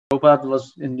Prabhupada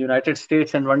was in the United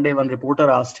States, and one day one reporter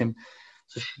asked him,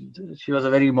 so she was a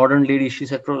very modern lady. She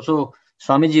said, so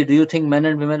Swamiji, do you think men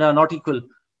and women are not equal?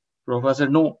 Prabhupada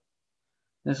said, no.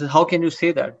 And he said, how can you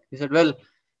say that? He said, well,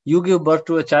 you give birth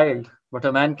to a child, but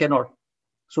a man cannot.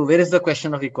 So where is the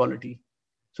question of equality?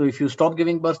 So if you stop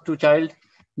giving birth to a child,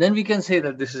 then we can say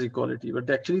that this is equality, but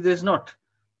actually there is not.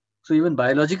 So even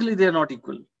biologically, they are not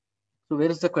equal. So where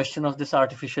is the question of this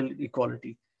artificial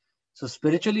equality? So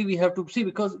spiritually, we have to see,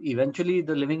 because eventually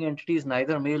the living entity is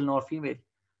neither male nor female.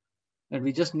 And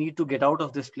we just need to get out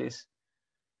of this place.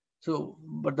 So,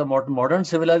 but the modern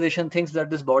civilization thinks that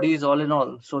this body is all in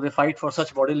all. So they fight for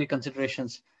such bodily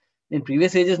considerations. In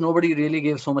previous ages, nobody really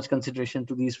gave so much consideration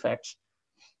to these facts.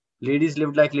 Ladies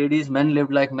lived like ladies, men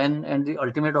lived like men, and the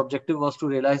ultimate objective was to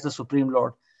realize the Supreme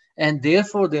Lord. And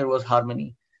therefore, there was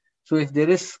harmony. So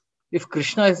if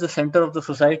Krishna is the center of the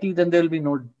society, then there will be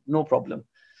no problem.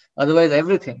 Otherwise,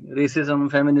 everything,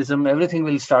 racism, feminism, everything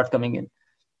will start coming in.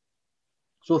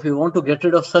 So if we want to get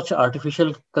rid of such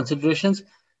artificial considerations,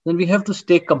 then we have to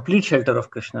take complete shelter of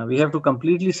Krishna. We have to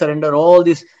completely surrender all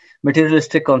these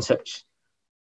materialistic concepts.